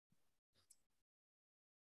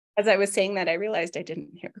As I was saying that, I realized I didn't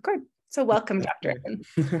hit record. So welcome, Dr.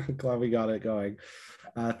 Evan. Glad we got it going.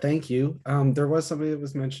 Thank you. There was somebody that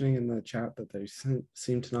was mentioning in the chat that they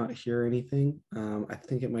seem to not hear anything. I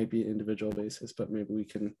think it might be an individual basis, but maybe we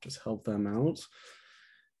can just help them out.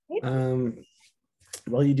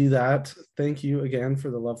 While you do that, thank you again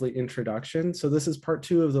for the lovely introduction. So this is part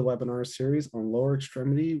 2 of the webinar series on lower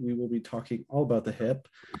extremity. We will be talking all about the hip.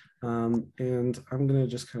 And I'm going to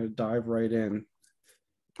just kind of dive right in.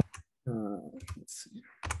 Let's see.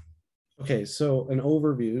 Okay, so an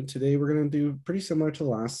overview. Today we're going to do pretty similar to the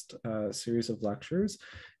last series of lectures.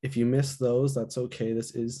 If you missed those, that's okay.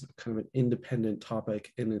 This is kind of an independent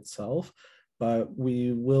topic in itself, but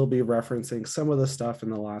we will be referencing some of the stuff in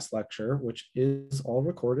the last lecture, which is all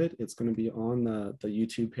recorded. It's going to be on the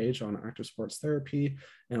YouTube page on active sports therapy,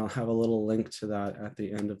 and I'll have a little link to that at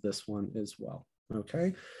the end of this one as well.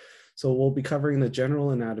 Okay. So we'll be covering the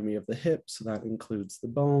general anatomy of the hip. So that includes the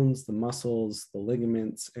bones, the muscles, the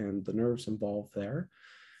ligaments, and the nerves involved there.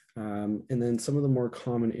 And then some of the more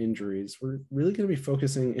common injuries. We're really going to be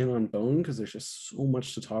focusing in on bone because there's just so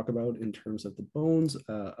much to talk about in terms of the bones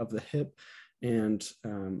of the hip and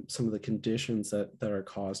some of the conditions that are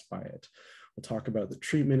caused by it. We'll talk about the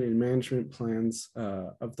treatment and management plans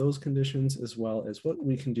of those conditions, as well as what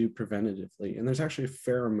we can do preventatively. And there's actually a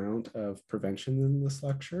fair amount of prevention in this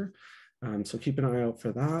lecture. So keep an eye out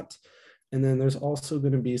for that. And then there's also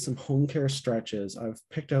going to be some home care stretches. I've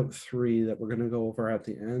picked out 3 that we're going to go over at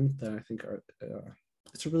the end that I think are,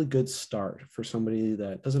 it's a really good start for somebody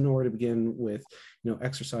that doesn't know where to begin with,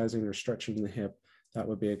 exercising or stretching the hip. That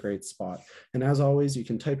would be a great spot. And as always, you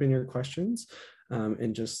can type in your questions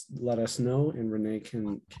and just let us know, and Renee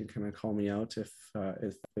can kind of call me out if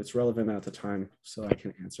it's relevant at the time, so I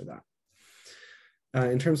can answer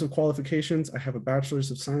that. In terms of qualifications, I have a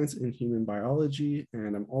bachelor's of science in human biology,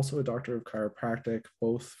 and I'm also a doctor of chiropractic,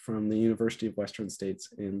 both from the University of Western States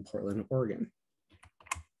in Portland, Oregon.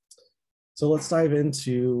 So let's dive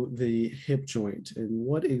into the hip joint. And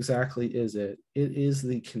what exactly is it? It is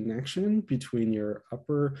the connection between your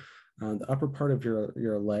the upper part of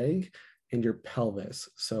your leg and your pelvis.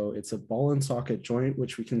 So it's a ball and socket joint,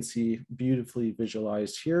 which we can see beautifully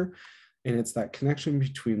visualized here. And it's that connection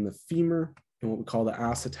between the femur and what we call the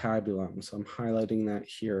acetabulum. So I'm highlighting that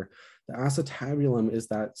here. The acetabulum is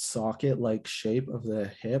that socket-like shape of the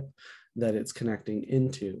hip that it's connecting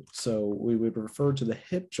into. So we would refer to the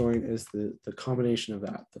hip joint as the combination of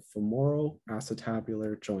that, the femoral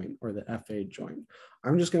acetabular joint, or the FA joint.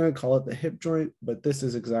 I'm just going to call it the hip joint, but this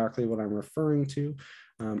is exactly what I'm referring to,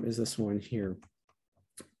 is this one here.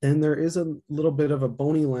 And there is a little bit of a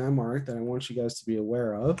bony landmark that I want you guys to be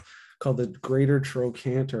aware of called the greater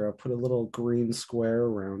trochanter. I'll put a little green square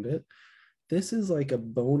around it. This is like a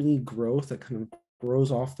bony growth that kind of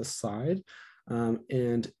grows off the side.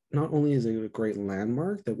 And not only is it a great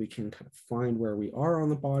landmark that we can kind of find where we are on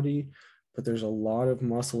the body, but there's a lot of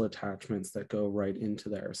muscle attachments that go right into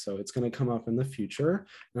there. So it's going to come up in the future,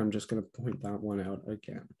 and I'm just going to point that one out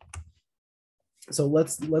again. So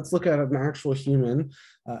let's look at an actual human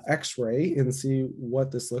X-ray and see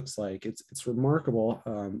what this looks like. It's remarkable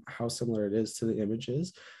how similar it is to the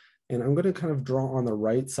images. And I'm going to kind of draw on the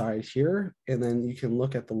right side here, and then you can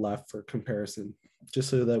look at the left for comparison, just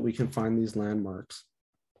so that we can find these landmarks.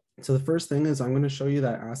 So the first thing is I'm going to show you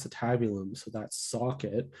that acetabulum, so that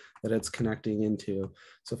socket that it's connecting into.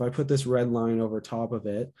 So if I put this red line over top of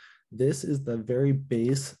it, this is the very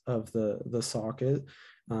base of the socket.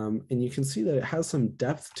 And you can see that it has some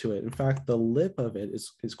depth to it. In fact, the lip of it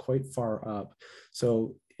is quite far up.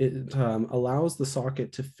 So it allows the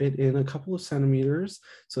socket to fit in a couple of centimeters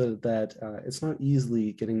so that it's not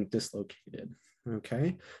easily getting dislocated.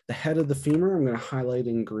 Okay, the head of the femur, I'm going to highlight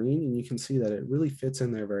in green, and you can see that it really fits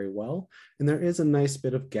in there very well. And there is a nice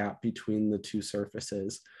bit of gap between the 2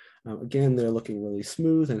 surfaces. Again, they're looking really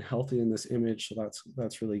smooth and healthy in this image, so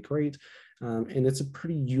that's really great. And it's a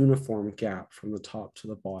pretty uniform gap from the top to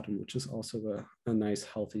the bottom, which is also a nice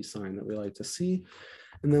healthy sign that we like to see.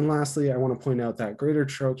 And then lastly, I want to point out that greater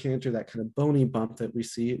trochanter, that kind of bony bump that we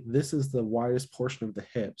see, this is the widest portion of the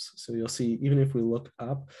hips. So you'll see, even if we look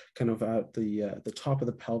up kind of at the top of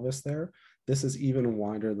the pelvis there, this is even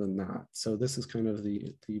wider than that. So this is kind of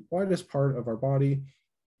the widest part of our body,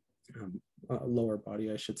 lower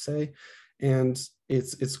body, I should say. And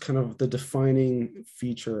it's kind of the defining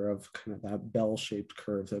feature of kind of that bell-shaped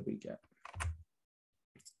curve that we get.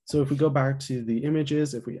 So if we go back to the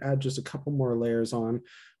images, if we add just a couple more layers on,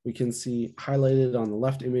 we can see highlighted on the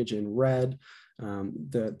left image in red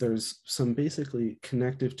that there's some basically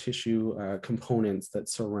connective tissue components that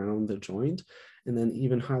surround the joint. And then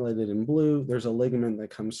even highlighted in blue, there's a ligament that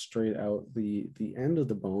comes straight out the end of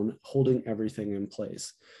the bone, holding everything in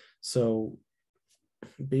place. So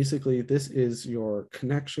basically, this is your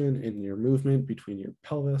connection and your movement between your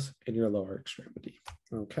pelvis and your lower extremity,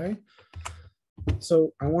 okay?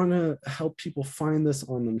 So I want to help people find this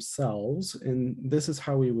on themselves, and this is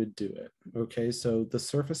how we would do it, okay? So the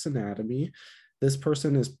surface anatomy, this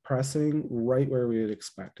person is pressing right where we would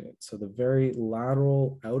expect it. So the very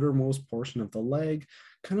lateral outermost portion of the leg,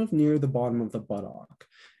 kind of near the bottom of the buttock.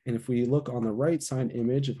 And if we look on the right side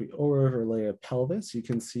image, if we overlay a pelvis, you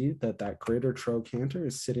can see that that greater trochanter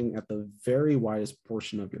is sitting at the very widest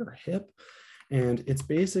portion of your hip. And it's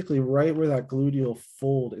basically right where that gluteal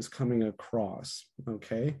fold is coming across,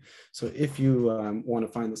 okay? So if you want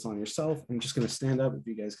to find this on yourself, I'm just going to stand up if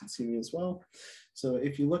you guys can see me as well. So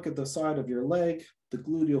if you look at the side of your leg, the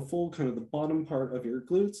gluteal fold, kind of the bottom part of your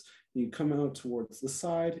glutes, you come out towards the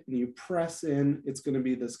side and you press in, it's going to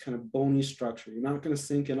be this kind of bony structure. You're not going to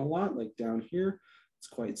sink in a lot like down here. It's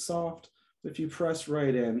quite soft. But if you press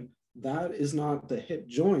right in, that is not the hip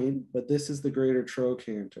joint, but this is the greater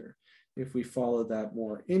trochanter. If we follow that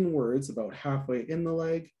more inwards, about halfway in the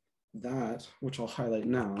leg, that, which I'll highlight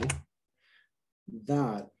now,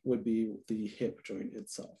 that would be the hip joint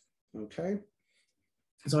itself, okay?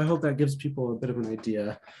 So I hope that gives people a bit of an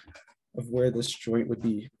idea of where this joint would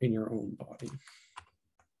be in your own body.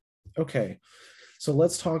 Okay, so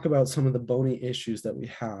let's talk about some of the bony issues that we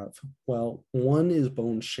have. Well, one is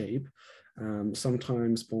bone shape.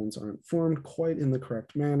 Sometimes bones aren't formed quite in the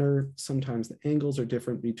correct manner. Sometimes the angles are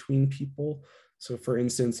different between people. So for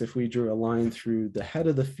instance, if we drew a line through the head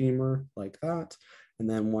of the femur like that, and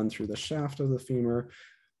then one through the shaft of the femur,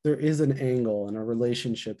 there is an angle and a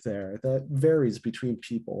relationship there that varies between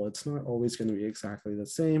people. It's not always going to be exactly the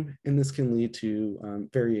same, and this can lead to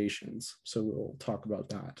variations. So we'll talk about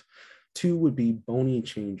that. Two would be bony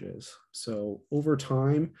changes. So over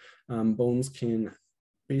time, bones can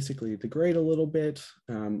basically degrade a little bit.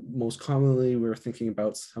 Most commonly, we're thinking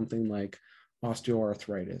about something like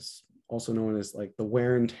osteoarthritis, also known as like the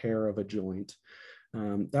wear and tear of a joint.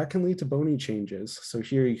 That can lead to bony changes. So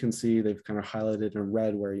here you can see they've kind of highlighted in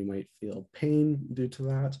red where you might feel pain due to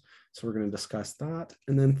that. So we're going to discuss that.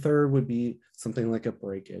 And then third would be something like a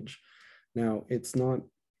breakage. Now, it's not,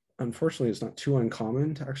 unfortunately, it's not too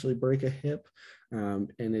uncommon to actually break a hip.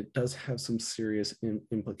 And it does have some serious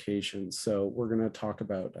implications. So we're going to talk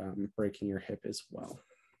about breaking your hip as well.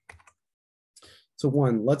 So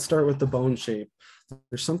one, let's start with the bone shape.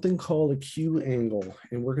 There's something called a Q angle,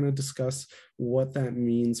 and we're going to discuss what that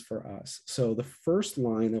means for us. So the first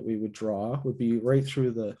line that we would draw would be right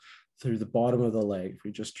through the bottom of the leg. If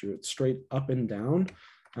we just drew it straight up and down,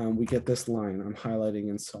 we get this line I'm highlighting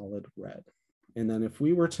in solid red. And then if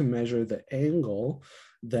we were to measure the angle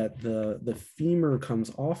that the femur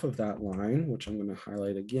comes off of that line, which I'm going to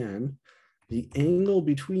highlight again, the angle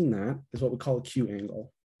between that is what we call a Q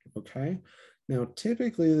angle, okay? Now,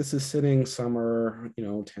 typically this is sitting somewhere,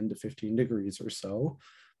 10 to 15 degrees or so,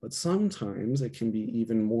 but sometimes it can be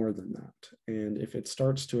even more than that. And if it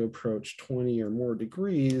starts to approach 20 or more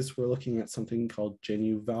degrees, we're looking at something called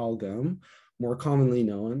genuvalgum, more commonly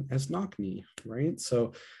known as knock knee, right?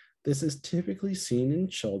 So this is typically seen in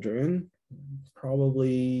children,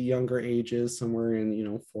 probably younger ages, somewhere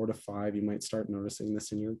in 4 to 5. You might start noticing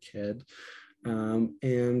this in your kid.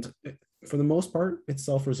 And for the most part, it's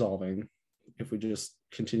self-resolving. If we just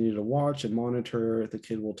continue to watch and monitor, the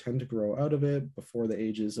kid will tend to grow out of it before the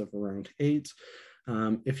ages of around 8.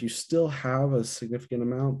 If you still have a significant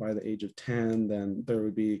amount by the age of 10, then there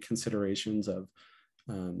would be considerations of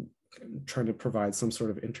trying to provide some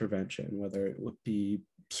sort of intervention, whether it would be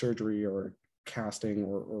surgery or casting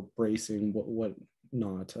or bracing, what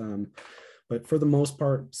not. But for the most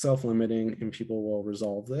part, self-limiting, and people will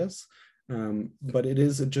resolve this. But it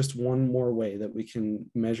is just one more way that we can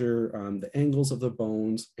measure the angles of the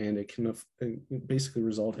bones, and it can basically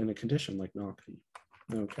result in a condition like knock knee.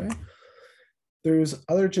 Okay. There's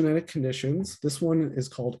other genetic conditions. This one is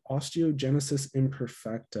called osteogenesis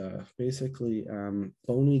imperfecta, basically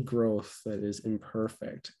bony growth that is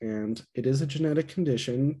imperfect. And it is a genetic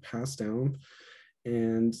condition passed down.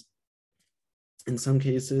 And in some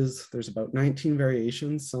cases, there's about 19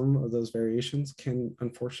 variations. Some of those variations can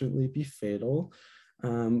unfortunately be fatal.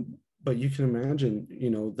 But you can imagine,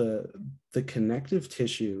 the connective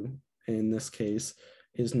tissue in this case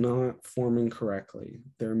is not forming correctly.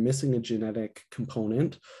 They're missing a genetic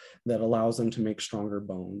component that allows them to make stronger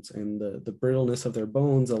bones. And the brittleness of their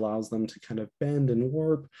bones allows them to kind of bend and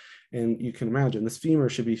warp. And you can imagine this femur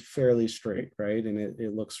should be fairly straight, right? And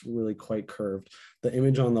it looks really quite curved. The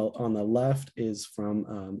image on the left is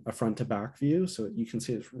from a front to back view. So you can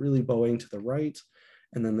see it's really bowing to the right.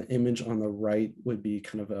 And then the image on the right would be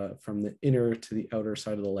kind of from the inner to the outer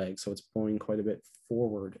side of the leg. So it's bowing quite a bit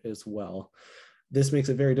forward as well. This makes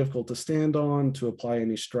it very difficult to stand on, to apply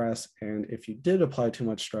any stress. And if you did apply too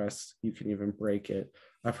much stress, you can even break it.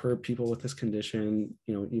 I've heard people with this condition,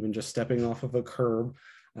 even just stepping off of a curb,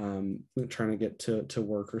 trying to get to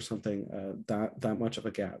work or something, that much of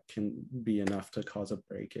a gap can be enough to cause a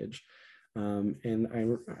breakage. And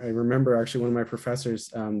I remember actually one of my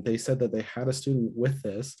professors, they said that they had a student with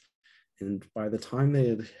this, and by the time they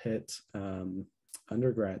had hit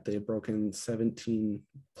undergrad, they had broken 17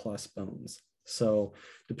 plus bones. So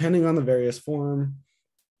depending on the various form,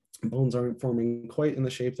 bones aren't forming quite in the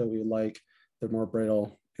shape that we would like. They're more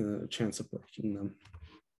brittle and a chance of breaking them.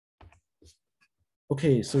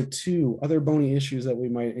 Okay, so 2 other bony issues that we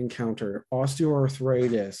might encounter.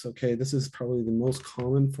 Osteoarthritis. Okay, this is probably the most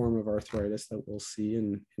common form of arthritis that we'll see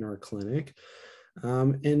in our clinic.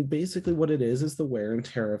 And basically what it is the wear and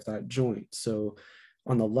tear of that joint. So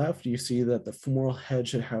on the left, you see that the femoral head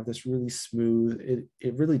should have this really smooth,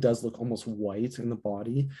 it really does look almost white in the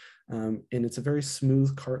body. And it's a very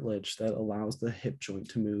smooth cartilage that allows the hip joint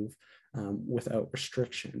to move without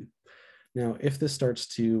restriction. Now, if this starts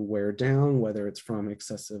to wear down, whether it's from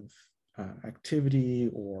excessive activity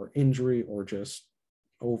or injury or just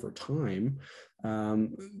over time,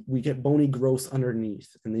 we get bony growths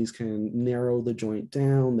underneath, and these can narrow the joint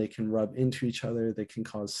down, they can rub into each other, they can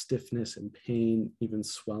cause stiffness and pain, even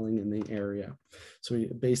swelling in the area. So we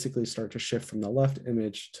basically start to shift from the left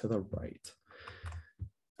image to the right.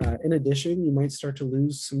 In addition, you might start to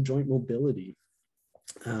lose some joint mobility.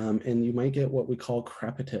 And you might get what we call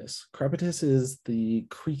crepitus. Crepitus is the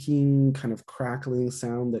creaking, kind of crackling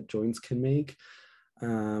sound that joints can make,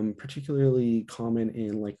 particularly common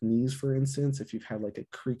in like knees, for instance. If you've had like a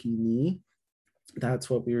creaky knee, that's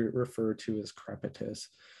what we refer to as crepitus.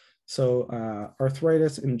 So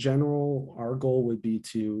arthritis in general, our goal would be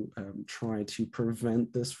to try to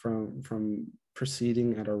prevent this from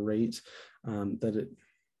proceeding at a rate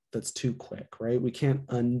that's too quick, right? We can't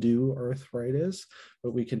undo arthritis,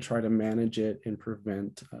 but we can try to manage it and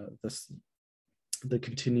prevent the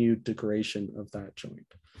continued degradation of that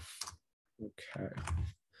joint. Okay.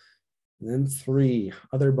 And then 3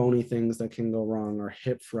 other bony things that can go wrong are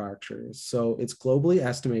hip fractures. So it's globally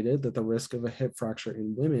estimated that the risk of a hip fracture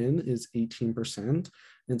in women is 18%, and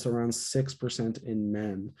it's around 6% in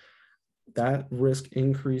men. That risk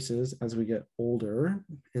increases as we get older,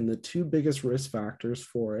 and the 2 biggest risk factors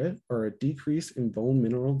for it are a decrease in bone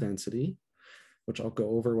mineral density, which I'll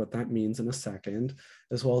go over what that means in a second,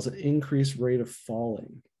 as well as an increased rate of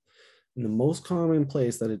falling. And the most common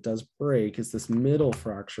place that it does break is this middle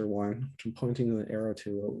fracture one, which I'm pointing the arrow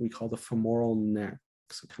to, what we call the femoral neck,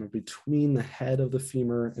 so kind of between the head of the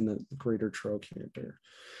femur and the greater trochanter.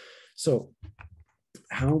 So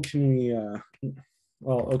how can we,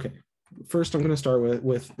 well, okay. First, I'm going to start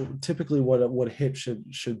with typically what a hip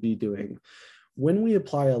should be doing. When we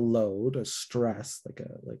apply a load, a stress,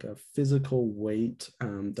 like a physical weight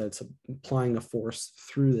that's applying a force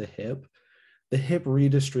through the hip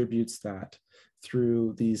redistributes that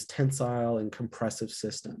through these tensile and compressive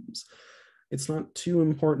systems. It's not too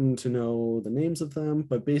important to know the names of them,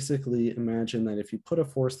 but basically imagine that if you put a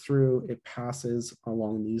force through, it passes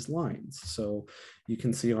along these lines. So you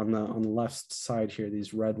can see on the left side here,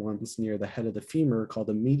 these red ones near the head of the femur called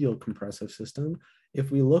the medial compressive system.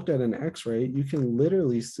 If we looked at an X-ray, you can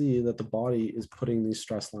literally see that the body is putting these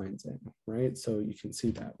stress lines in, right? So you can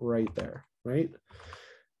see that right there, right?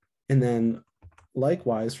 And then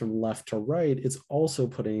likewise, from left to right, it's also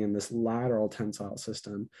putting in this lateral tensile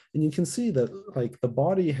system. And you can see that like the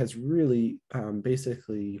body has really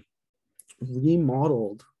basically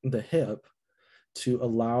remodeled the hip to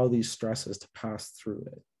allow these stresses to pass through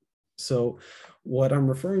it. So what I'm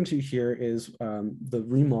referring to here is the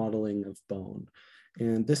remodeling of bone.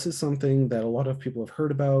 And this is something that a lot of people have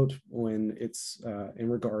heard about when it's in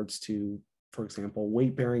regards to, for example,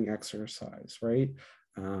 weight-bearing exercise, right?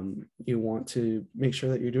 You want to make sure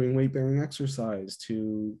that you're doing weight-bearing exercise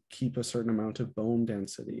to keep a certain amount of bone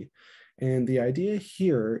density. And the idea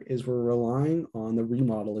here is we're relying on the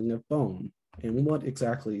remodeling of bone. And what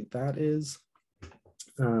exactly that is,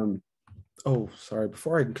 oh, sorry,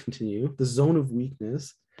 before I continue, the zone of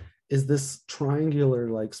weakness is this triangular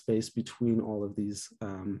like space between all of these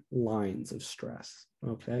lines of stress,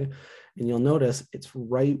 okay? And you'll notice it's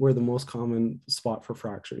right where the most common spot for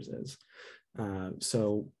fractures is.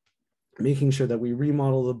 So making sure that we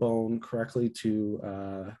remodel the bone correctly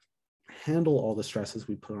to handle all the stresses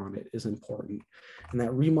we put on it is important. And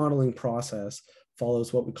that remodeling process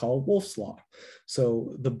follows what we call Wolff's Law.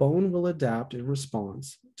 So the bone will adapt in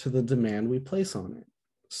response to the demand we place on it.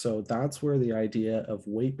 So that's where the idea of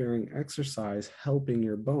weight-bearing exercise helping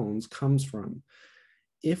your bones comes from.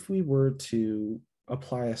 If we were to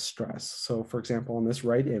apply a stress, so for example, on this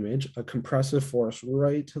right image, a compressive force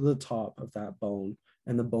right to the top of that bone,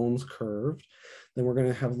 and the bone's curved, then we're going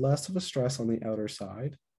to have less of a stress on the outer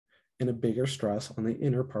side and a bigger stress on the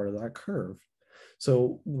inner part of that curve.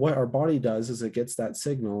 So what our body does is it gets that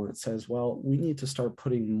signal and it says, well, we need to start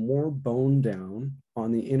putting more bone down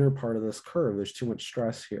on the inner part of this curve. There's too much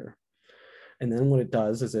stress here. And then what it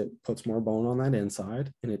does is it puts more bone on that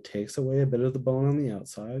inside and it takes away a bit of the bone on the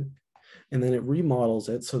outside. And then it remodels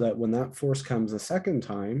it so that when that force comes a second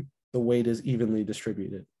time, the weight is evenly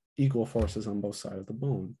distributed, equal forces on both sides of the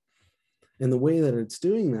bone. And the way that it's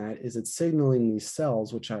doing that is it's signaling these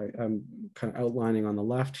cells, which I'm kind of outlining on the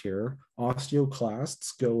left here.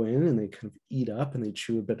 Osteoclasts go in and they kind of eat up and they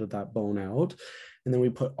chew a bit of that bone out. And then we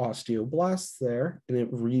put osteoblasts there and it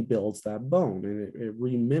rebuilds that bone and it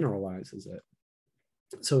remineralizes it.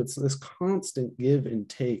 So it's this constant give and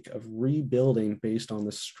take of rebuilding based on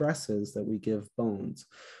the stresses that we give bones,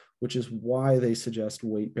 which is why they suggest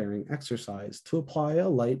weight-bearing exercise to apply a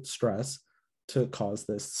light stress to cause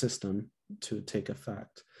this system to take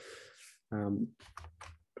effect.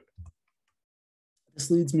 This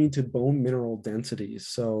leads me to bone mineral density.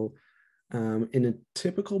 So in a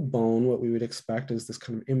typical bone, what we would expect is this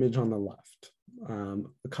kind of image on the left.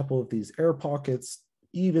 A couple of these air pockets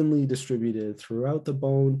evenly distributed throughout the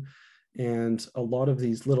bone, and a lot of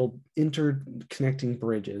these little interconnecting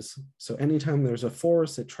bridges. So anytime there's a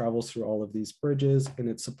force, it travels through all of these bridges and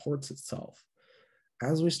it supports itself.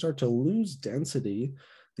 As we start to lose density,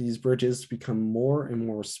 these bridges become more and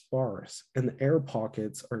more sparse, and the air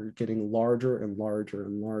pockets are getting larger and larger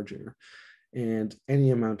and larger. And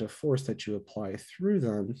any amount of force that you apply through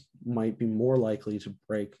them might be more likely to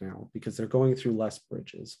break now because they're going through less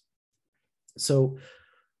bridges. So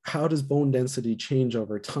how does bone density change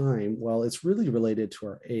over time? Well, it's really related to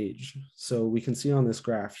our age. So we can see on this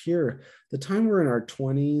graph here, the time we're in our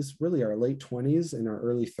 20s, really our late 20s and our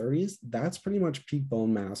early 30s, that's pretty much peak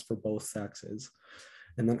bone mass for both sexes.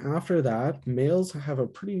 And then after that, males have a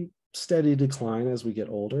pretty steady decline as we get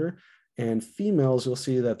older. And females, you'll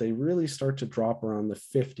see that they really start to drop around the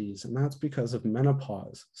 50s, and that's because of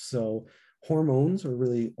menopause. So hormones are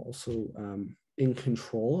really also in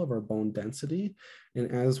control of our bone density.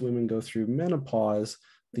 And as women go through menopause,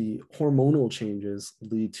 the hormonal changes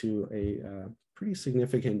lead to a pretty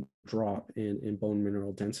significant drop in bone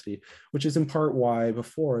mineral density, which is in part why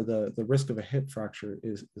before the risk of a hip fracture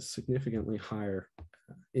is significantly higher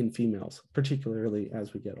in females, particularly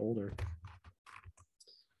as we get older.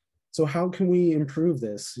 So how can we improve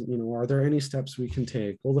this? You know, are there any steps we can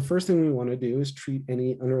take? Well, the first thing we want to do is treat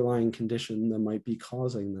any underlying condition that might be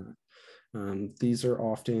causing that. These are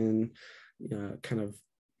often kind of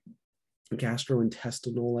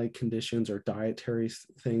gastrointestinal-like conditions or dietary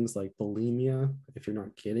things like bulimia, if you're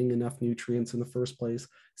not getting enough nutrients in the first place.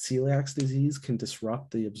 Celiac disease can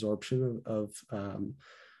disrupt the absorption of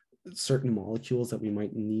certain molecules that we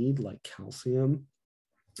might need, like calcium.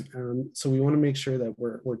 So we want to make sure that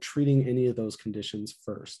we're treating any of those conditions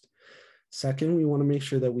first. Second, we want to make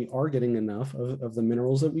sure that we are getting enough of the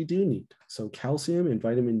minerals that we do need. So calcium and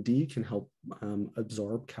vitamin D can help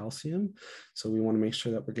absorb calcium. So we want to make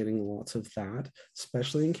sure that we're getting lots of that,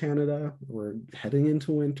 especially in Canada. We're heading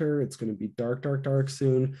into winter. It's going to be dark, dark, dark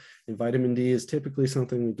soon. And vitamin D is typically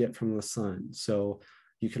something we get from the sun. So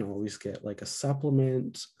you can always get like a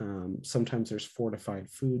supplement. Sometimes there's fortified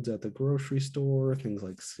foods at the grocery store. Things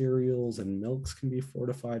like cereals and milks can be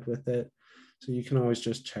fortified with it. So you can always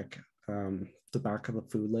just check the back of the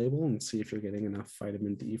food label and see if you're getting enough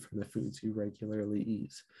vitamin D from the foods you regularly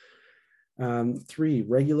eat. 3,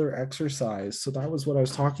 regular exercise. So that was what I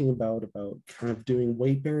was talking about kind of doing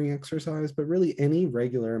weight-bearing exercise, but really any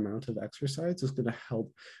regular amount of exercise is going to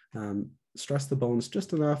help stress the bones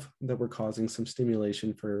just enough that we're causing some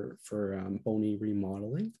stimulation for bony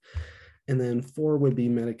remodeling. And then 4 would be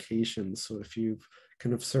medications. So if you've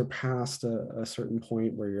kind of surpassed a certain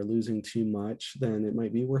point where you're losing too much, then it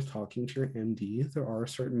might be worth talking to your MD. There are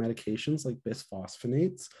certain medications like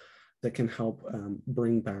bisphosphonates that can help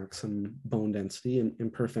bring back some bone density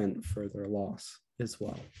and prevent further loss as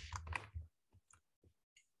well.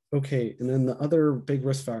 Okay, and then the other big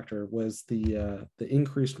risk factor was the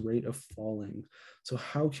increased rate of falling. So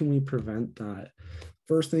how can we prevent that?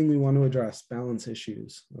 First thing we want to address, balance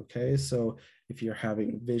issues. Okay, so if you're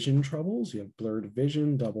having vision troubles, you have blurred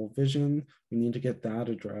vision, double vision, we need to get that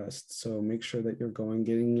addressed. So make sure that you're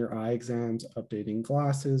getting your eye exams, updating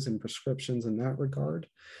glasses and prescriptions in that regard.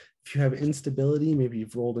 If you have instability, maybe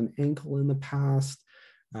you've rolled an ankle in the past,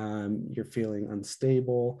 you're feeling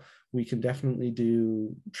unstable, we can definitely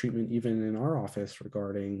do treatment even in our office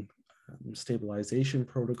regarding stabilization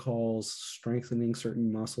protocols, strengthening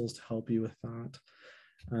certain muscles to help you with that.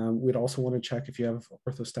 We'd also want to check if you have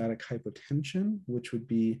orthostatic hypotension, which would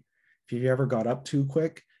be if you ever got up too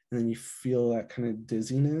quick and then you feel that kind of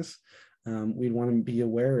dizziness. We'd want to be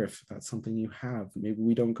aware if that's something you have. Maybe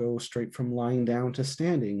we don't go straight from lying down to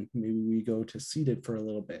standing. Maybe we go to seated for a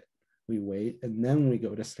little bit. We wait and then we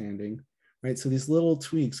go to standing, right? So these little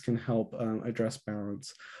tweaks can help address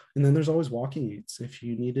balance. And then there's always walking aids. If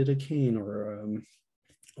you needed a cane or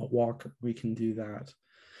a walker, we can do that.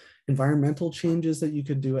 Environmental changes that you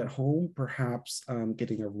could do at home, perhaps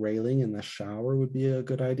getting a railing in the shower would be a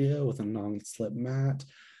good idea with a non-slip mat.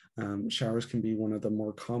 Showers can be one of the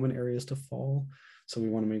more common areas to fall. So we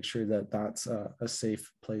want to make sure that that's a safe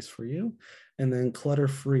place for you. And then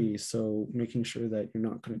clutter-free, so making sure that you're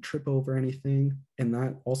not going to trip over anything. And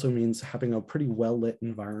that also means having a pretty well-lit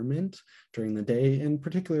environment during the day and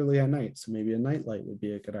particularly at night. So maybe a night light would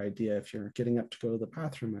be a good idea if you're getting up to go to the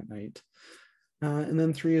bathroom at night. And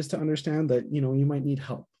then 3 is to understand that, you might need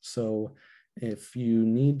help. So if you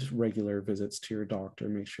need regular visits to your doctor,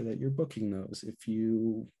 make sure that you're booking those. If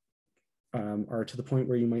you are to the point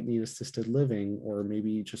where you might need assisted living or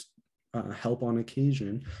maybe just help on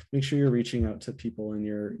occasion, make sure you're reaching out to people in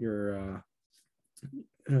your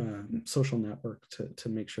social network to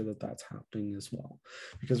make sure that that's happening as well,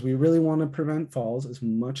 because we really want to prevent falls as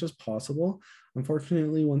much as possible.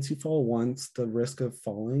 Unfortunately, once you fall once, the risk of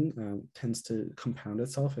falling tends to compound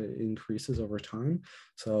itself. It increases over time.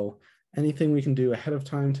 So anything we can do ahead of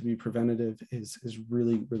time to be preventative is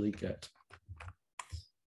really, really good.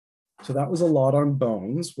 So that was a lot on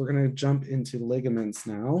bones. We're going to jump into ligaments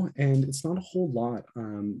now, and it's not a whole lot.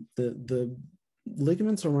 The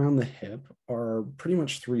ligaments around the hip are pretty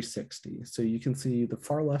much 360. So you can see the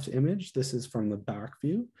far left image, this is from the back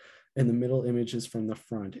view, and the middle image is from the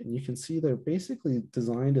front. And you can see they're basically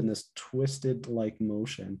designed in this twisted like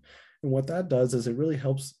motion. And what that does is it really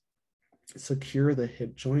helps secure the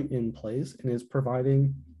hip joint in place and is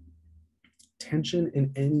providing tension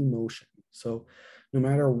in any motion. So no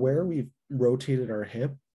matter where we've rotated our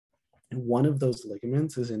hip, one of those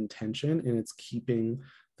ligaments is in tension and it's keeping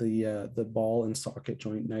the ball and socket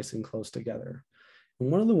joint nice and close together. And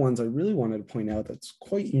one of the ones I really wanted to point out that's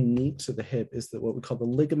quite unique to the hip is what we call the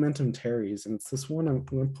ligamentum teres. And it's this one I'm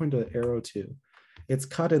going to point an arrow to. It's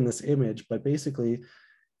cut in this image, but basically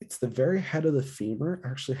it's the very head of the femur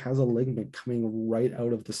actually has a ligament coming right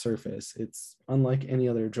out of the surface. It's unlike any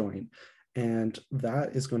other joint. And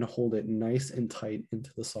that is going to hold it nice and tight into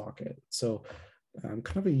the socket. So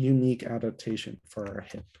kind of a unique adaptation for our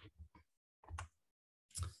hip.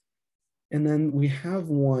 And then we have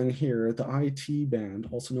one here, the IT band,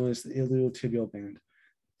 also known as the iliotibial band.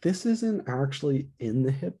 This isn't actually in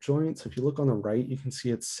the hip joint. So if you look on the right, you can see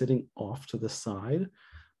it's sitting off to the side,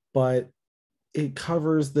 but it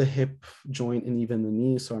covers the hip joint and even the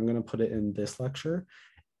knee. So I'm going to put it in this lecture.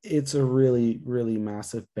 It's a really, really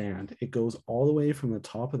massive band. It goes all the way from the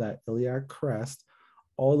top of that iliac crest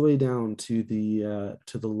all the way down to the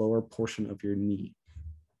lower portion of your knee.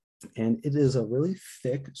 And it is a really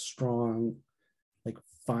thick, strong, like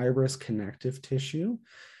fibrous connective tissue.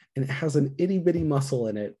 And it has an itty bitty muscle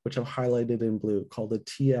in it, which I've highlighted in blue, called the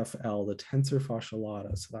TFL, the tensor fasciae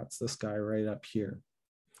lata. So that's this guy right up here.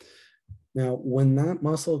 Now, when that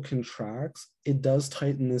muscle contracts, it does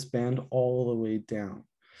tighten this band all the way down.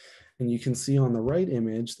 And you can see on the right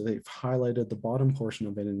image that they've highlighted the bottom portion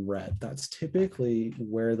of it in red. That's typically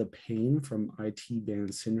where the pain from IT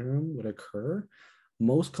band syndrome would occur.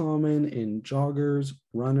 Most common in joggers,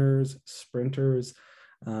 runners, sprinters,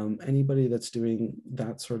 anybody that's doing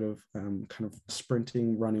that sort of kind of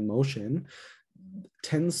sprinting, running motion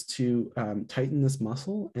tends to tighten this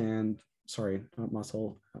muscle and, sorry, not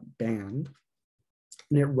muscle, band.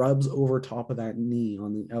 And it rubs over top of that knee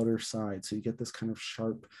on the outer side. So you get this kind of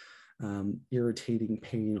sharp, irritating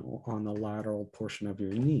pain on the lateral portion of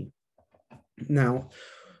your knee. Now,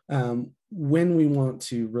 when we want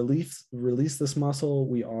to release this muscle,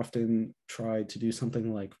 we often try to do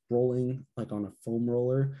something like rolling, like on a foam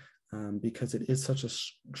roller. because it is such a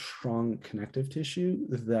strong connective tissue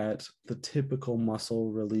that the typical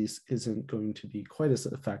muscle release isn't going to be quite as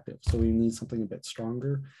effective. So we need something a bit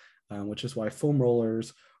stronger, which is why foam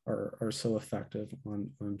rollers are so effective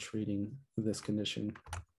on treating this condition.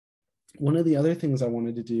 One of the other things I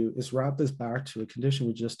wanted to do is wrap this back to a condition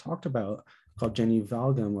we just talked about called genu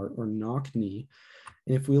valgum or knock knee.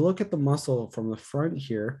 And if we look at the muscle from the front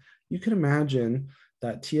here, you can imagine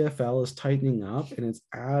that TFL is tightening up and it's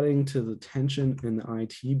adding to the tension in the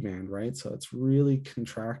IT band, right? So it's really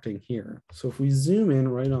contracting here. So if we zoom in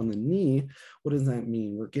right on the knee, what does that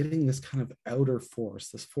mean? We're getting this kind of outer force,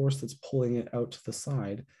 this force that's pulling it out to the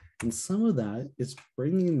side. And some of that is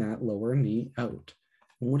bringing that lower knee out.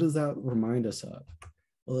 And what does that remind us of?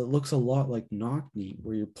 Well, it looks a lot like knock knee,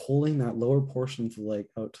 where you're pulling that lower portion of the leg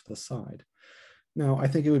out to the side. Now, I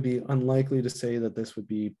think it would be unlikely to say that this would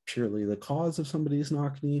be purely the cause of somebody's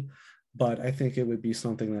knock knee, but I think it would be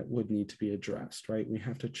something that would need to be addressed, right? We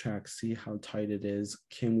have to check, see how tight it is,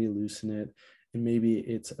 can we loosen it? And maybe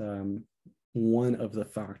it's one of the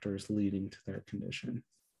factors leading to their condition.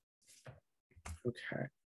 Okay.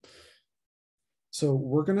 So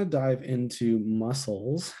we're going to dive into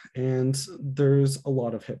muscles, and there's a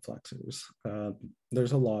lot of hip flexors.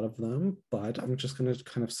 There's a lot of them, but I'm just going to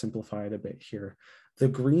kind of simplify it a bit here. The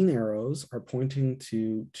green arrows are pointing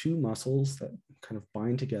to two muscles that kind of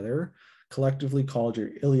bind together, collectively called your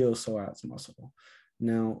iliopsoas muscle.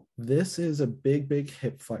 Now, this is a big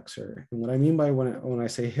hip flexor. And what I mean by when I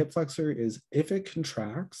say hip flexor is if it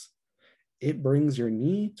contracts, it brings your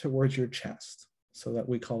knee towards your chest. So that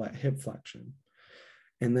we call that hip flexion.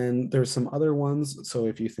 And then there's some other ones. So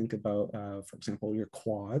if you think about, for example, your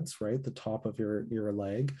quads, right, the top of your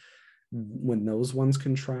leg, when those ones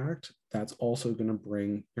contract, that's also going to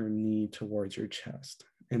bring your knee towards your chest.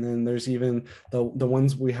 And then there's even the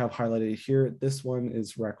ones we have highlighted here. This one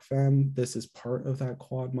is rec fem. This is part of that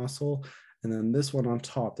quad muscle. And then this one on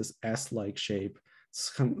top, this S-like shape,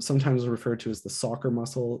 sometimes referred to as the soccer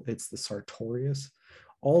muscle. It's the sartorius.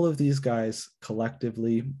 All of these guys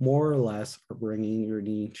collectively, more or less, are bringing your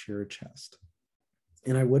knee to your chest.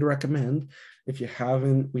 And I would recommend, if you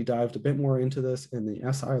haven't, we dived a bit more into this in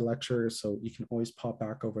the SI lecture, so you can always pop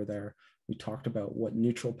back over there. We talked about what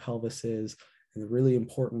neutral pelvis is and the really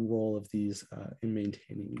important role of these in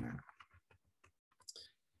maintaining that.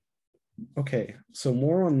 Okay, so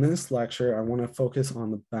more on this lecture, I want to focus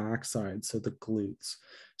on the back side, so the glutes.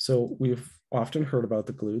 So we've often heard about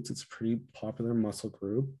the glutes. It's a pretty popular muscle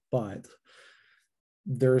group, but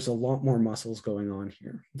there's a lot more muscles going on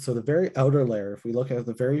here. So the very outer layer, if we look at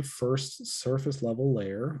the very first surface level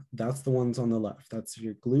layer, that's the ones on the left. That's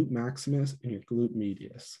your glute maximus and your glute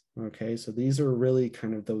medius. Okay, so these are really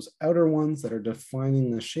kind of those outer ones that are defining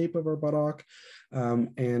the shape of our buttock.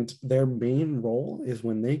 And their main role is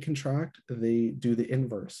when they contract, they do the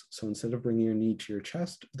inverse. So instead of bringing your knee to your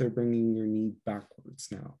chest, they're bringing your knee backwards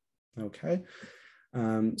now. Okay.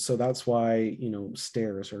 So that's why,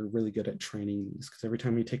 stairs are really good at training these, because every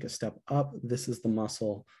time you take a step up, this is the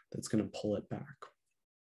muscle that's going to pull it back.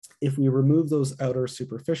 If we remove those outer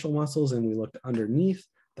superficial muscles and we look underneath,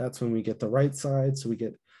 that's when we get the right side. So we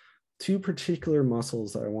get two particular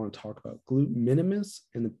muscles that I want to talk about, glute minimus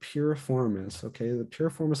and the piriformis. Okay, the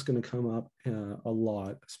piriformis is going to come up a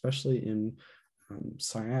lot, especially in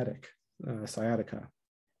sciatica.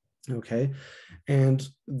 Okay, and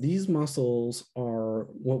these muscles are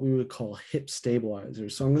what we would call hip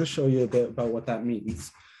stabilizers. So I'm going to show you a bit about what that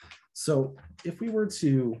means. So if we were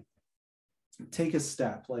to take a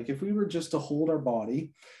step, like if we were just to hold our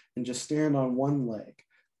body and just stand on one leg,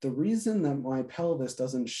 the reason that my pelvis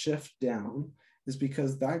doesn't shift down is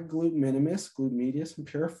because that glute minimus, glute medius, and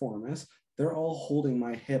piriformis, they're all holding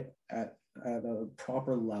my hip at a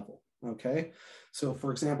proper level. Okay, so for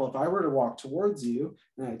example, if I were to walk towards you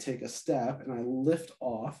and I take a step and I lift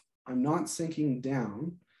off, I'm not sinking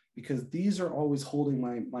down because these are always holding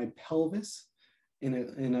my pelvis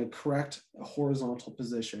in a correct horizontal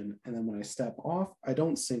position. And then when I step off, I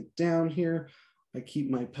don't sink down here. I keep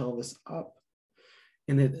my pelvis up.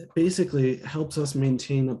 And it basically helps us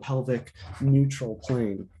maintain a pelvic neutral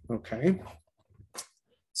plane. Okay.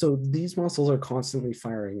 So these muscles are constantly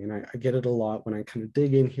firing, and I get it a lot when I kind of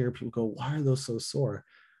dig in here. People go, why are those so sore?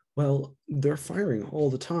 Well, they're firing all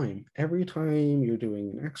the time. Every time you're doing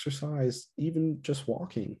an exercise, even just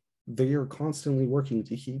walking, they are constantly working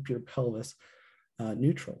to keep your pelvis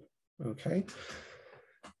neutral, okay?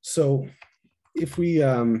 So if we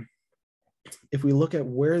look at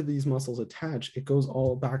where these muscles attach, it goes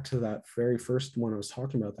all back to that very first one I was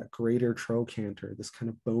talking about, that greater trochanter, this kind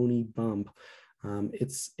of bony bump.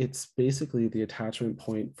 It's basically the attachment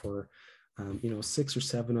point for 6 or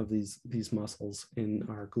 7 of these muscles in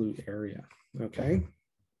our glute area. Okay.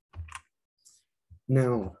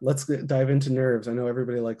 Now let's dive into nerves. I know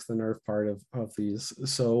everybody likes the nerve part of these.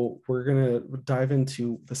 So we're gonna dive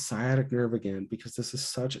into the sciatic nerve again, because this is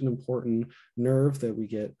such an important nerve that we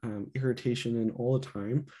get irritation in all the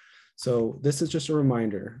time. So this is just a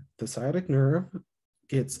reminder, the sciatic nerve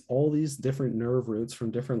gets all these different nerve roots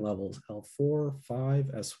from different levels, L4, 5,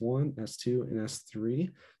 S1, S2, and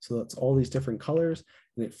S3. So that's all these different colors,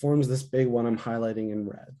 and it forms this big one I'm highlighting in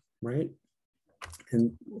red, right?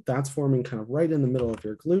 And that's forming kind of right in the middle of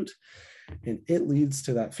your glute, and it leads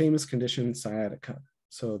to that famous condition, sciatica.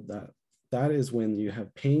 So that is when you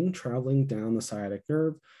have pain traveling down the sciatic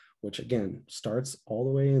nerve, which again starts all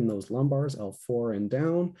the way in those lumbars, L4 and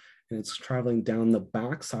down, and it's traveling down the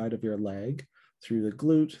back side of your leg, through the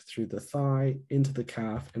glute, through the thigh, into the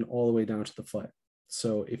calf, and all the way down to the foot.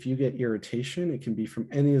 So if you get irritation, it can be from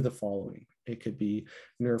any of the following. It could be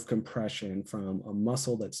nerve compression from a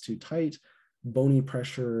muscle that's too tight, bony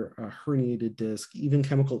pressure, a herniated disc, even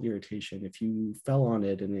chemical irritation. If you fell on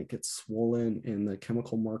it and it gets swollen and the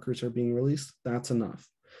chemical markers are being released, that's enough.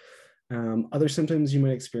 Other symptoms you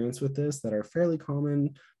might experience with this that are fairly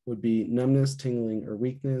common would be numbness, tingling, or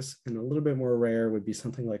weakness, and a little bit more rare would be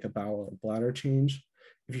something like a bowel or bladder change.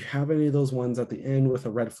 If you have any of those ones at the end with a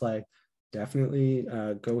red flag, definitely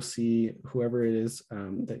go see whoever it is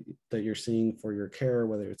that you're seeing for your care,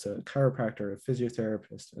 whether it's a chiropractor, a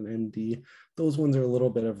physiotherapist, an MD. Those ones are a little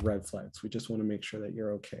bit of red flags. We just want to make sure that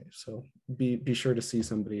you're okay. So be sure to see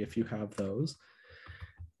somebody if you have those.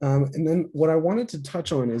 And then what I wanted to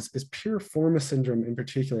touch on is piriformis syndrome in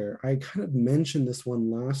particular. I kind of mentioned this one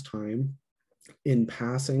last time in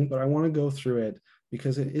passing, but I want to go through it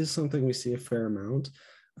because it is something we see a fair amount.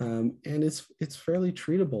 And it's fairly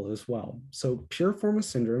treatable as well. So piriformis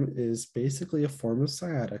syndrome is basically a form of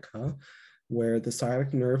sciatica where the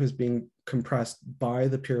sciatic nerve is being compressed by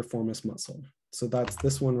the piriformis muscle. So that's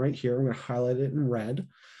this one right here. I'm going to highlight it in red.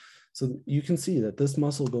 So you can see that this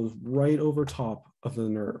muscle goes right over top of the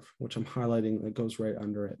nerve, which I'm highlighting, that goes right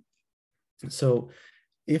under it. So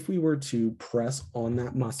if we were to press on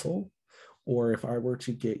that muscle, or if I were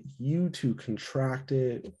to get you to contract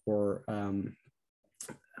it or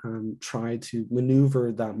try to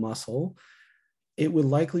maneuver that muscle, it would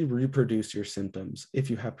likely reproduce your symptoms if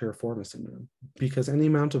you have piriformis syndrome, because any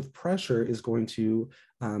amount of pressure is going to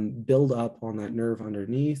build up on that nerve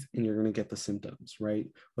underneath, and you're going to get the symptoms, right?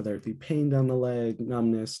 Whether it be pain down the leg,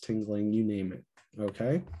 numbness, tingling, you name it,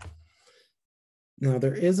 okay? Now,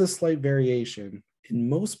 there is a slight variation. In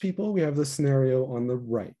most people, we have the scenario on the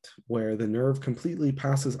right, where the nerve completely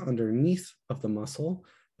passes underneath of the muscle,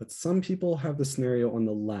 but some people have the scenario on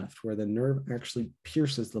the left, where the nerve actually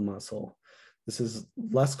pierces the muscle. This is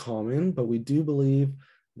less common, but we do believe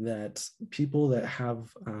that people that have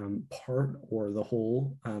part or the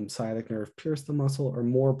whole sciatic nerve pierce the muscle are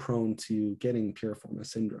more prone to getting piriformis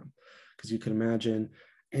syndrome. Because you can imagine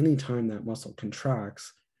anytime that muscle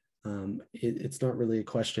contracts, it's not really a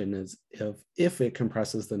question of if it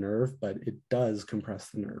compresses the nerve, but it does compress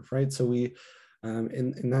the nerve, right? So we,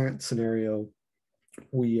 in that scenario,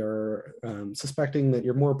 we are suspecting that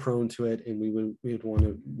you're more prone to it, and we would want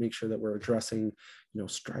to make sure that we're addressing,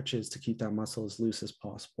 stretches to keep that muscle as loose as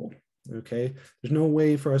possible. Okay, there's no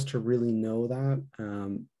way for us to really know that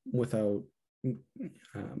without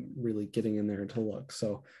really getting in there to look.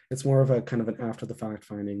 So it's more of a kind of an after the fact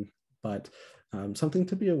finding, but something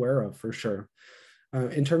to be aware of for sure.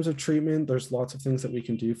 In terms of treatment, there's lots of things that we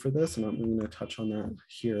can do for this, and I'm going to touch on that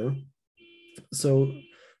here. So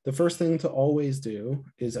the first thing to always do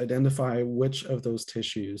is identify which of those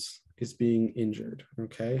tissues is being injured,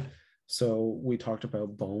 okay? So we talked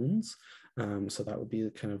about bones. So that would be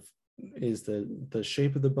kind of, is the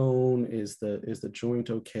shape of the bone, is the joint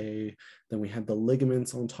okay? Then we had the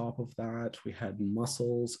ligaments on top of that, we had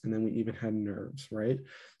muscles, and then we even had nerves, right?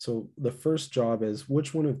 So the first job is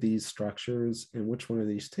which one of these structures and which one of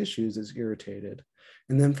these tissues is irritated.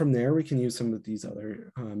 And then from there, we can use some of these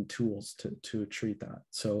other tools to treat that.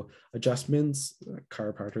 So adjustments,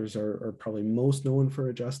 chiropractors are probably most known for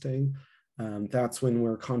adjusting. That's when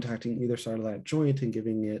we're contacting either side of that joint and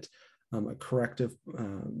giving it a corrective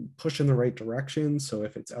push in the right direction. So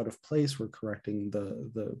if it's out of place, we're correcting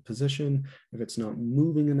the position. If it's not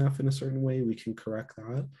moving enough in a certain way, we can correct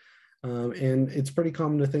that. And it's pretty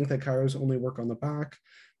common to think that chiros only work on the back.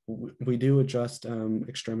 We do adjust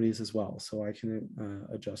extremities as well. So I can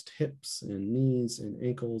adjust hips and knees and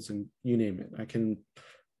ankles and you name it. I can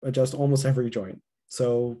adjust almost every joint.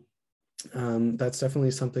 So that's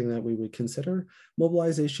definitely something that we would consider.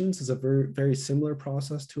 Mobilizations is a very, very similar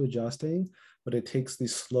process to adjusting, but it takes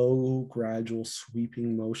these slow, gradual,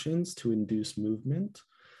 sweeping motions to induce movement.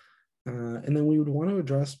 And then we would want to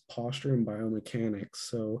address posture and biomechanics.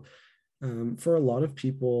 So for a lot of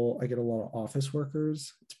people, I get a lot of office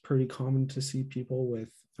workers. It's pretty common to see people with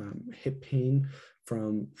hip pain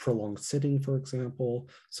from prolonged sitting, for example.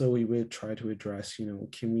 So we would try to address, can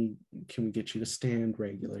we get you to stand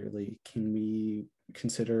regularly? Can we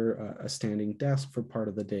consider a standing desk for part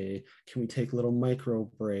of the day? Can we take little micro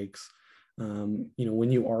breaks?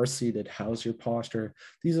 When you are seated, how's your posture?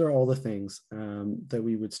 These are all the things that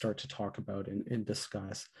we would start to talk about and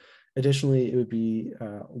discuss. Additionally, it would be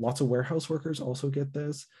lots of warehouse workers also get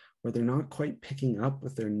this, where they're not quite picking up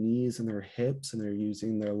with their knees and their hips and they're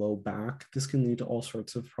using their low back. This can lead to all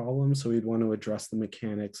sorts of problems. So we'd want to address the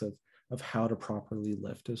mechanics of how to properly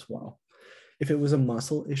lift as well. If it was a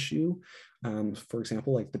muscle issue, for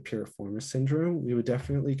example, like the piriformis syndrome, we would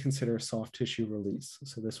definitely consider soft tissue release.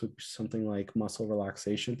 So this would be something like muscle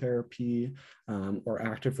relaxation therapy or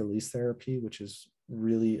active release therapy, which is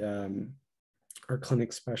really, our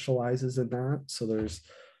clinic specializes in that. So there's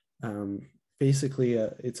basically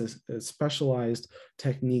it's a specialized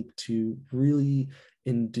technique to really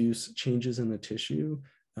induce changes in the tissue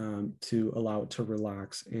to allow it to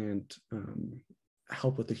relax and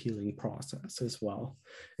help with the healing process as well.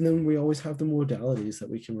 And then we always have the modalities that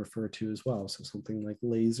we can refer to as well. So something like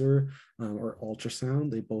laser or ultrasound,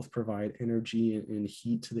 they both provide energy and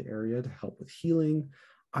heat to the area to help with healing.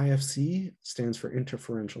 IFC stands for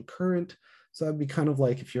interferential current. So that'd be kind of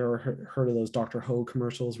like if you've ever heard of those Dr. Ho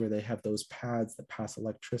commercials where they have those pads that pass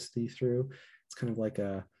electricity through. It's kind of like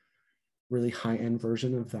a really high-end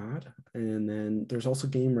version of that. And then there's also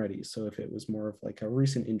game ready. So if it was more of like a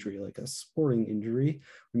recent injury, like a sporting injury,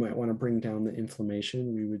 we might want to bring down the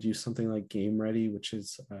inflammation. We would use something like game ready, which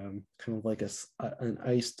is kind of like an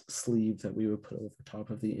iced sleeve that we would put over top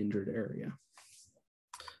of the injured area.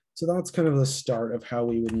 So that's kind of the start of how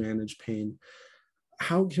we would manage pain.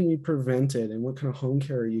 How can we prevent it and what kind of home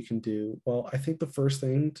care you can do? Well, I think the first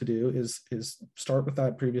thing to do is start with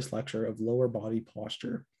that previous lecture of lower body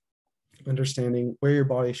posture. Understanding where your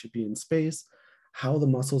body should be in space, how the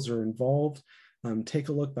muscles are involved. Take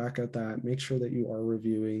a look back at that. Make sure that you are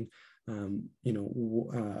reviewing,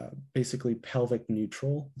 basically pelvic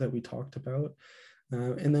neutral that we talked about.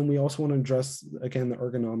 And then we also want to address, again, the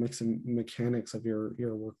ergonomics and mechanics of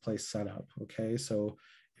your workplace setup. Okay, so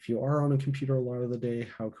if you are on a computer a lot of the day,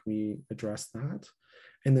 how can we address that?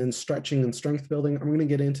 And then stretching and strength building. I'm going to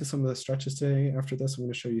get into some of the stretches today. After this, I'm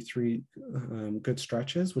going to show you 3 good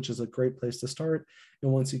stretches, which is a great place to start.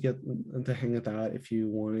 And once you get the hang of that, if you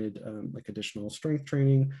wanted like additional strength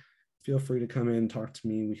training, feel free to come in, talk to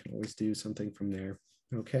me. We can always do something from there.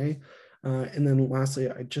 Okay. And then lastly,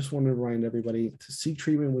 I just want to remind everybody to seek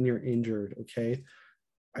treatment when you're injured. Okay.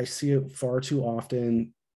 I see it far too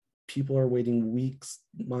often. People are waiting weeks,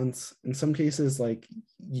 months, in some cases, like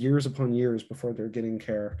years upon years before they're getting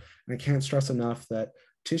care. And I can't stress enough that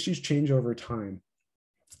tissues change over time.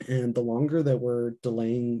 And the longer that we're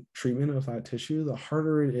delaying treatment of that tissue, the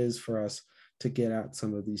harder it is for us to get at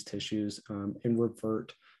some of these tissues and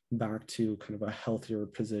revert back to kind of a healthier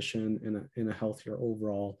position in a healthier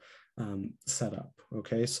overall setup.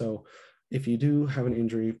 Okay, so if you do have an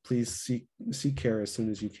injury, please seek care as soon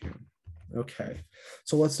as you can. Okay,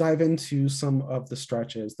 so let's dive into some of the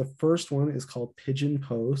stretches. The first one is called pigeon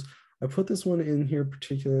pose. I put this one in here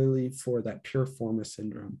particularly for that piriformis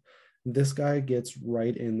syndrome. This guy gets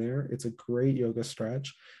right in there. It's a great yoga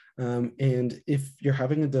stretch. And if you're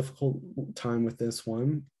having a difficult time with this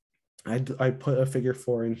one, I put a figure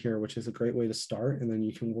 4 in here, which is a great way to start, and then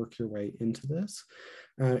you can work your way into this.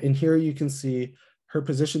 And here you can see her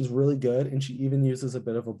position's really good, and she even uses a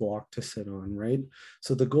bit of a block to sit on, right?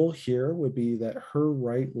 So the goal here would be that her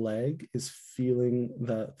right leg is feeling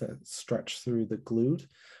the stretch through the glute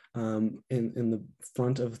in the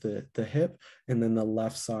front of the hip, and then the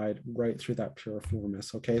left side right through that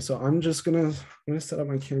piriformis. Okay, so I'm gonna set up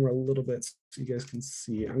my camera a little bit so you guys can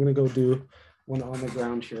see. I'm gonna go do one on the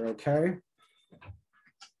ground here, okay?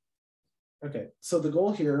 Okay, so the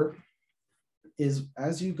goal here is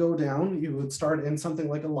as you go down, you would start in something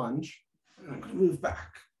like a lunge. I'm gonna move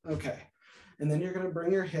back, okay. And then you're gonna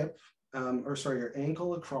bring your hip, your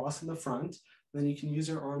ankle across in the front. Then you can use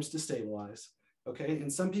your arms to stabilize, okay?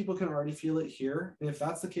 And some people can already feel it here. And if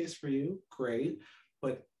that's the case for you, great.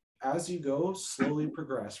 But as you go, slowly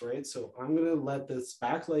progress, right? So I'm gonna let this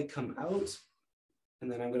back leg come out,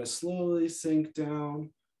 and then I'm gonna slowly sink down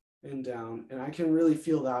and down. And I can really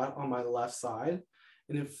feel that on my left side.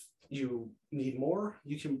 And if you need more,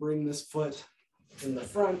 you can bring this foot in the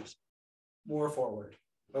front more forward.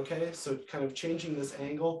 Okay, so kind of changing this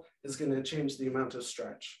angle is going to change the amount of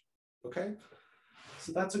stretch. Okay,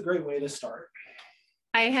 so that's a great way to start.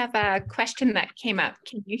 I have a question that came up.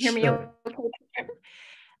 Can you hear me Sure. okay?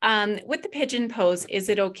 With the pigeon pose, is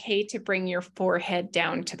it okay to bring your forehead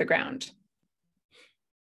down to the ground?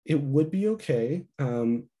 It would be okay.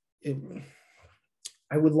 I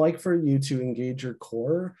would like for you to engage your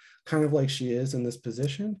core, kind of like she is in this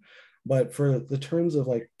position. But for the terms of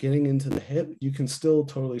like getting into the hip, you can still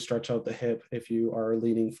totally stretch out the hip if you are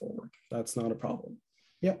leaning forward. That's not a problem.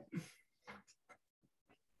 Yep.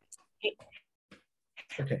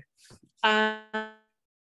 Okay.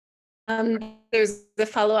 There's the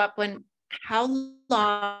follow-up one. How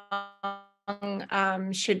long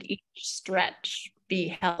should each stretch be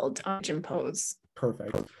held on pigeon pose?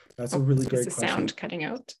 Perfect. That's a really great the question. Sound cutting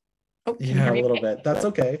out. Oh, can you Yeah, hear a me? little bit. That's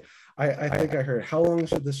okay. I think I heard. How long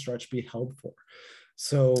should the stretch be held for?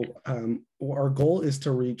 So our goal is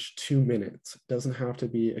to reach 2 minutes. It doesn't have to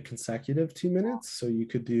be a consecutive 2 minutes. So you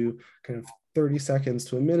could do kind of 30 seconds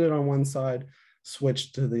to a minute on one side,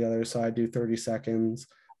 switch to the other side, do 30 seconds.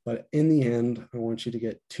 But in the end, I want you to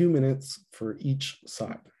get 2 minutes for each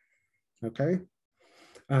side. Okay.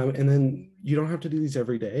 And then you don't have to do these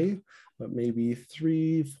every day, but maybe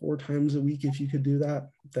 3-4 times a week. If you could do that,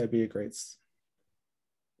 that'd be a great.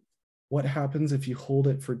 What happens if you hold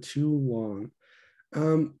it for too long?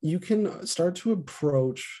 You can start to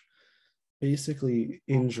approach basically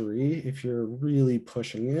injury if you're really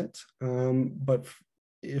pushing it. But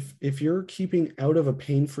if you're keeping out of a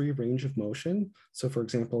pain-free range of motion, so for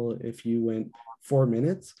example, if you went 4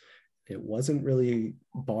 minutes, it wasn't really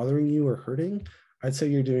bothering you or hurting, I'd say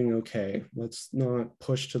you're doing okay. Let's not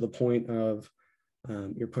push to the point of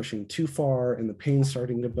you're pushing too far and the pain's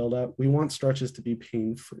starting to build up. We want stretches to be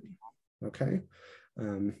pain-free, okay?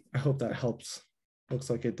 I hope that helps. Looks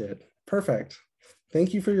like it did. Perfect.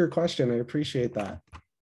 Thank you for your question. I appreciate that.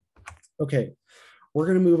 Okay, we're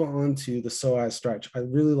going to move on to the psoas stretch. I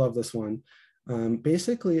really love this one.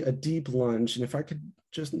 Basically a deep lunge. And if I could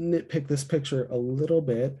just nitpick this picture a little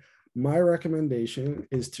bit, my recommendation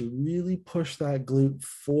is to really push that glute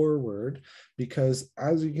forward, because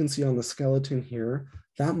as you can see on the skeleton here,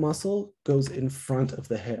 that muscle goes in front of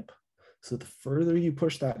the hip. So the further you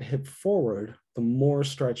push that hip forward, the more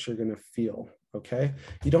stretch you're going to feel. Okay,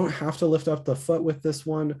 you don't have to lift up the foot with this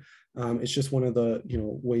one. It's just one of the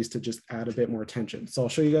ways to just add a bit more tension. So I'll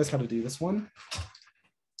show you guys how to do this one.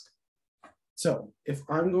 So if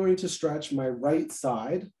I'm going to stretch my right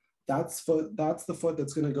side, that's the foot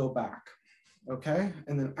that's going to go back. Okay,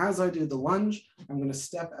 and then as I do the lunge, I'm going to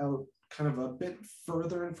step out kind of a bit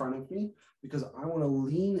further in front of me, because I want to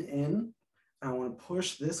lean in. I want to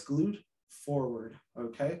push this glute forward.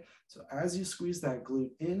 Okay, so as you squeeze that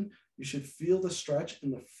glute in, you should feel the stretch in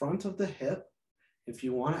the front of the hip. If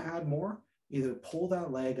you want to add more, either pull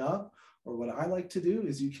that leg up, or what I like to do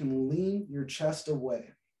is you can lean your chest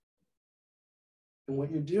away. And what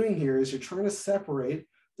you're doing here is you're trying to separate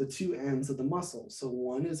the two ends of the muscle. So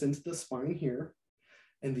one is into the spine here,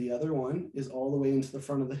 and the other one is all the way into the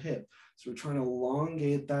front of the hip. So we're trying to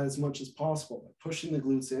elongate that as much as possible by pushing the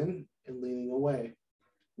glutes in and leaning away.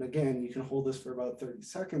 And again, you can hold this for about 30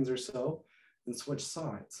 seconds or so and switch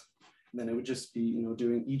sides. And then it would just be,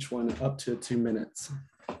 doing each one up to 2 minutes.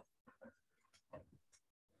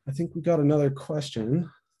 I think we got another question.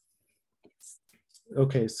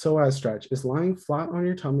 Okay, psoas stretch is lying flat on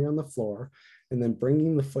your tummy on the floor and then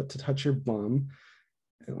bringing the foot to touch your bum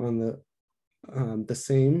on the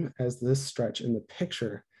same as this stretch in the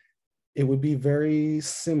picture. It would be very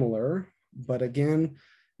similar, but again,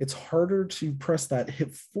 it's harder to press that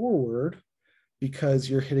hip forward because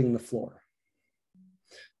you're hitting the floor.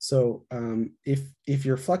 So if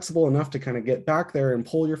you're flexible enough to kind of get back there and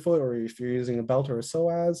pull your foot, or if you're using a belt or a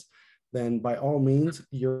psoas, then by all means,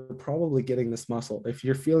 you're probably getting this muscle. If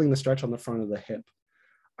you're feeling the stretch on the front of the hip,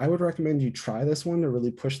 I would recommend you try this one to really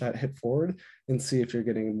push that hip forward and see if you're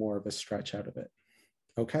getting more of a stretch out of it.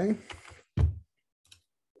 Okay.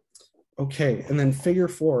 Okay, and then figure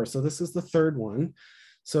 4. So this is the third one.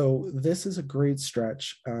 So this is a great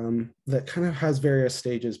stretch that kind of has various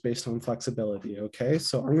stages based on flexibility. Okay,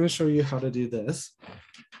 so I'm going to show you how to do this.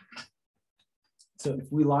 So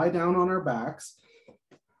if we lie down on our backs,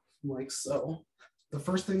 like so, the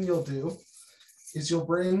first thing you'll do is you'll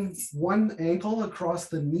bring one ankle across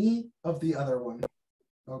the knee of the other one.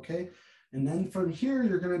 Okay, and then from here,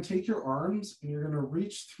 you're going to take your arms and you're going to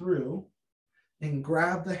reach through and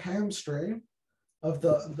grab the hamstring of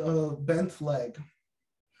the bent leg.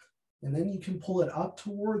 And then you can pull it up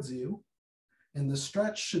towards you. And the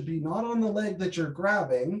stretch should be not on the leg that you're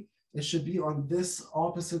grabbing. It should be on this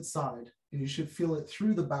opposite side. and you should feel it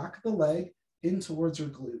through the back of the leg in towards your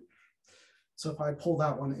glute. So if I pull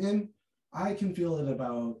that one in, I can feel it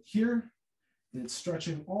about here, and it's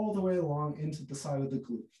stretching all the way along into the side of the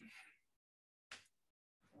glute.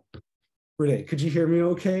 Renee, could you hear me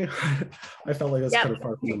okay? I felt like I was kind of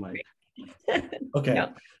far from the mic. Okay,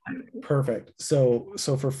 no. Perfect. So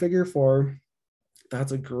for figure 4,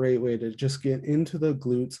 that's a great way to just get into the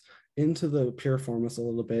glutes, into the piriformis a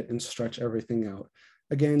little bit and stretch everything out.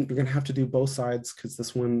 Again, you're gonna have to do both sides because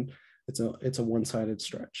this one, it's a one-sided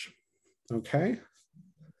stretch. Okay.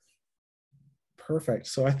 Perfect.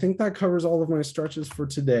 So I think that covers all of my stretches for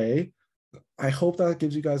today. I hope that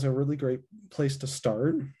gives you guys a really great place to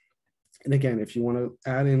start. And again, if you want to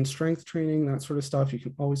add in strength training, that sort of stuff, you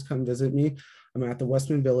can always come visit me. I'm at the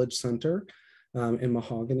Westman Village Center in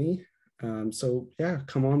Mahogany. So yeah,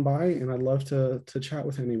 come on by, and I'd love to chat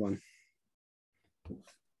with anyone.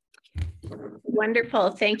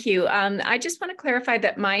 Wonderful, thank you. I just want to clarify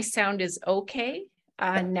that my sound is okay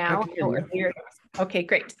now. Okay,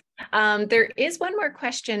 great. There is one more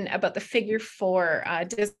question about the figure 4.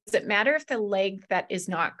 Does it matter if the leg that is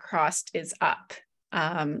not crossed is up?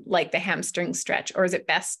 Like the hamstring stretch, or is it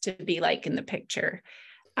best to be like in the picture?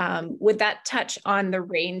 Would that touch on the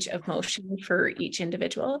range of motion for each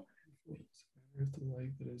individual? If the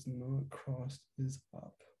leg that is not crossed is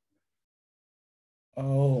up.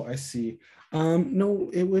 Oh, I see. No,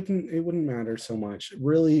 it wouldn't matter so much.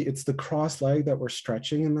 Really, it's the cross leg that we're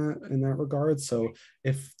stretching in that regard. So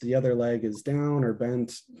if the other leg is down or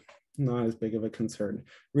bent, not as big of a concern.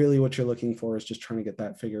 Really, what you're looking for is just trying to get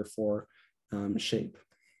that figure 4 shape.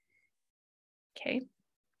 Okay.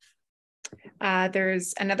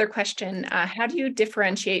 There's another question. How do you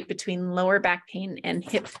differentiate between lower back pain and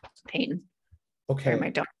hip pain? Okay. My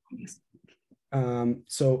dog.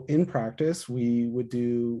 So in practice, we would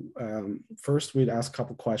do, first we'd ask a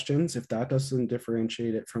couple questions. If that doesn't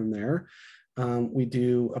differentiate it from there, we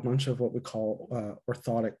do a bunch of what we call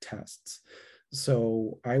orthotic tests.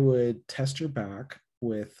 So I would test your back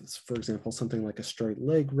with, for example, something like a straight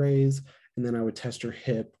leg raise, and then I would test your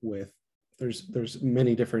hip with, there's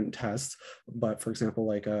many different tests, but for example,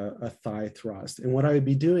 like a thigh thrust. And what I would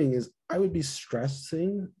be doing is I would be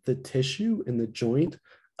stressing the tissue in the joint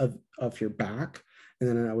of your back, and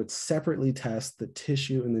then I would separately test the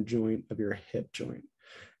tissue in the joint of your hip joint.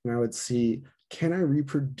 And I would see, can I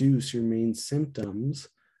reproduce your main symptoms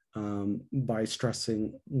by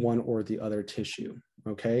stressing one or the other tissue?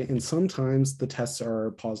 Okay, and sometimes the tests are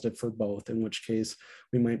positive for both, in which case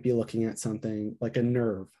we might be looking at something like a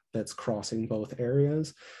nerve that's crossing both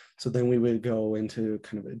areas. So then we would go into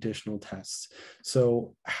kind of additional tests.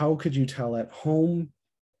 So how could you tell at home?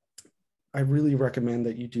 I really recommend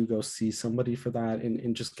that you do go see somebody for that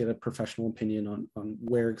and just get a professional opinion on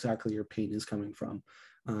where exactly your pain is coming from.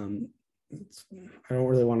 I don't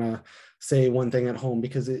really want to say one thing at home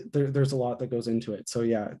because there's a lot that goes into it. So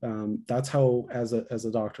yeah, that's how, as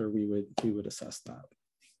a doctor, we would assess that.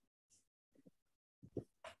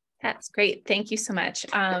 That's great. Thank you so much.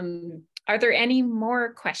 Are there any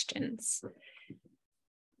more questions?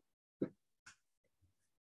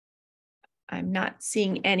 I'm not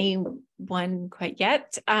seeing anyone quite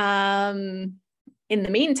yet. In the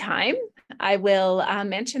meantime, I will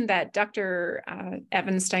mention that Dr.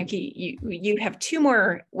 Evan Steinke, you have 2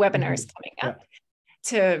 more webinars coming up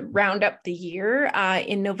to round up the year.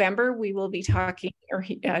 In November, we will be talking, or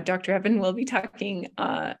Dr. Evan will be talking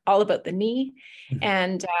all about the knee.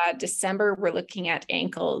 And December, we're looking at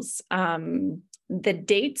ankles. The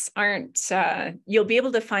dates aren't, you'll be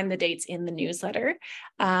able to find the dates in the newsletter.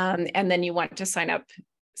 And then you want to sign up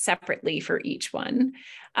separately for each one.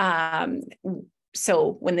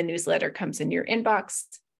 So when the newsletter comes in your inbox,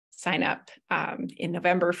 sign up in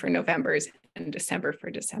November for November's and December for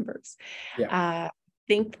December's. I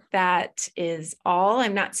think that is all.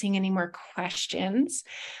 I'm not seeing any more questions.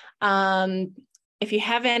 If you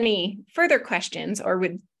have any further questions or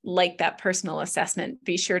would like that personal assessment,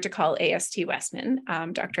 be sure to call AST Westman.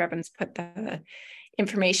 Dr. Evans put the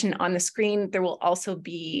information on the screen. There will also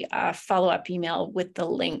be a follow-up email with the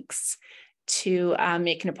links to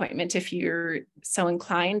make an appointment if you're so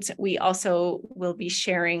inclined. We also will be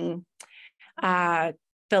sharing the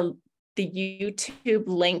YouTube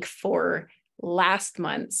link for last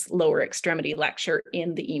month's lower extremity lecture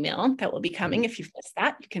in the email that will be coming. If you've missed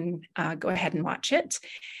that, you can go ahead and watch it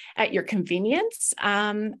at your convenience.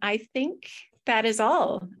 I think that is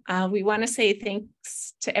all. We want to say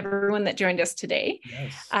thanks to everyone that joined us today.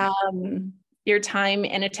 Yes. Your time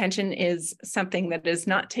and attention is something that is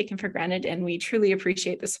not taken for granted, and we truly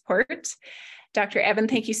appreciate the support. Dr. Evan,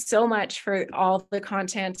 thank you so much for all the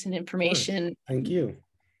content and information. Thank you.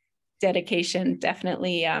 dedication.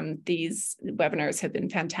 Definitely, these webinars have been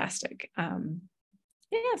fantastic.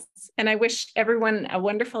 Yes, and I wish everyone a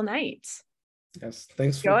wonderful night. Yes,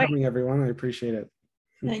 thanks for coming, everyone. I appreciate it.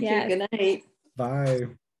 Thank you. Good night. Bye.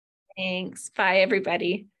 Thanks. Bye,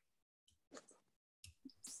 everybody.